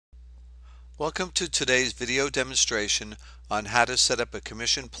Welcome to today's video demonstration on how to set up a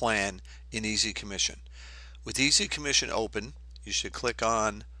commission plan in Easy Commission. With Easy Commission open, you should click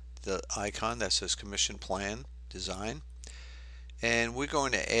on the icon that says Commission Plan Design, and we're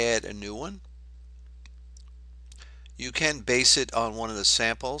going to add a new one. You can base it on one of the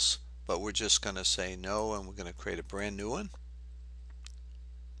samples, but we're just going to say no, and we're going to create a brand new one.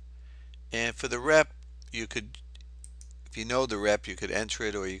 And for the rep, you could, if you know the rep, you could enter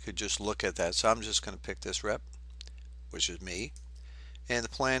it, or you could just look at that. So I'm just going to pick this rep, which is me, and the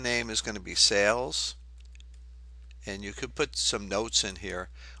plan name is going to be sales, and you could put some notes in here.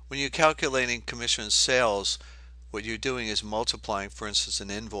 When you're calculating commission sales, what you're doing is multiplying, for instance,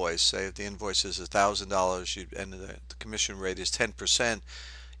 an invoice. Say if the invoice is $1,000 and the commission rate is 10%,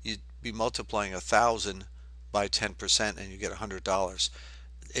 you'd be multiplying 1,000 by 10% and you get $100.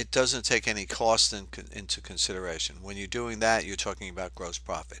 It doesn't take any cost into consideration. When you're doing that, you're talking about gross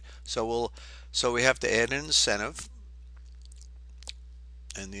profit. So we have to add an incentive,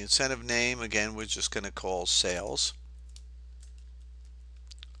 and the incentive name, again, we're just going to call sales.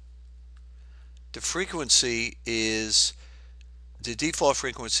 The frequency is the default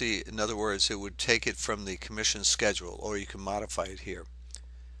frequency. In other words, it would take it from the commission schedule, or you can modify it here.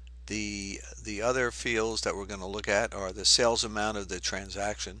 The other fields that we're going to look at are the sales amount of the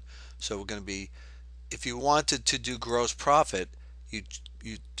transaction. So we're going to be, if you wanted to do gross profit, you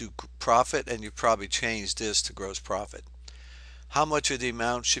do profit, and you probably change this to gross profit. How much of the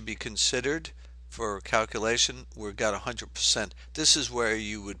amount should be considered for calculation? We've got 100%. This is where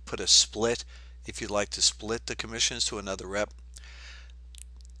you would put a split if you'd like to split the commissions to another rep.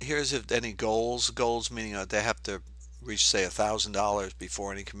 Here's if any goals meaning they have to reach, say, $1,000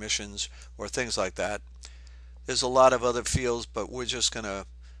 before any commissions or things like that. There's a lot of other fields, but we're just going to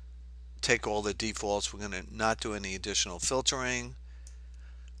take all the defaults. We're going to not do any additional filtering.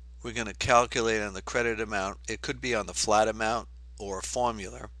 We're going to calculate on the credit amount. It could be on the flat amount or a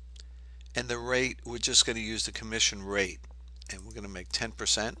formula. And the rate, we're just going to use the commission rate, and we're going to make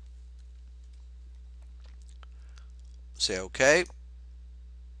 10%. Say OK.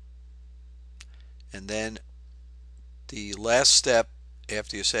 And then the last step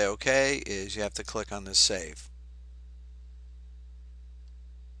after you say OK is you have to click on the save.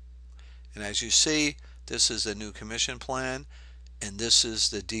 And as you see, this is the new commission plan, and this is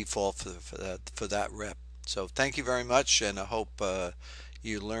the default for that rep. So thank you very much, and I hope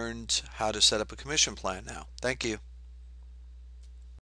you learned how to set up a commission plan now. Thank you.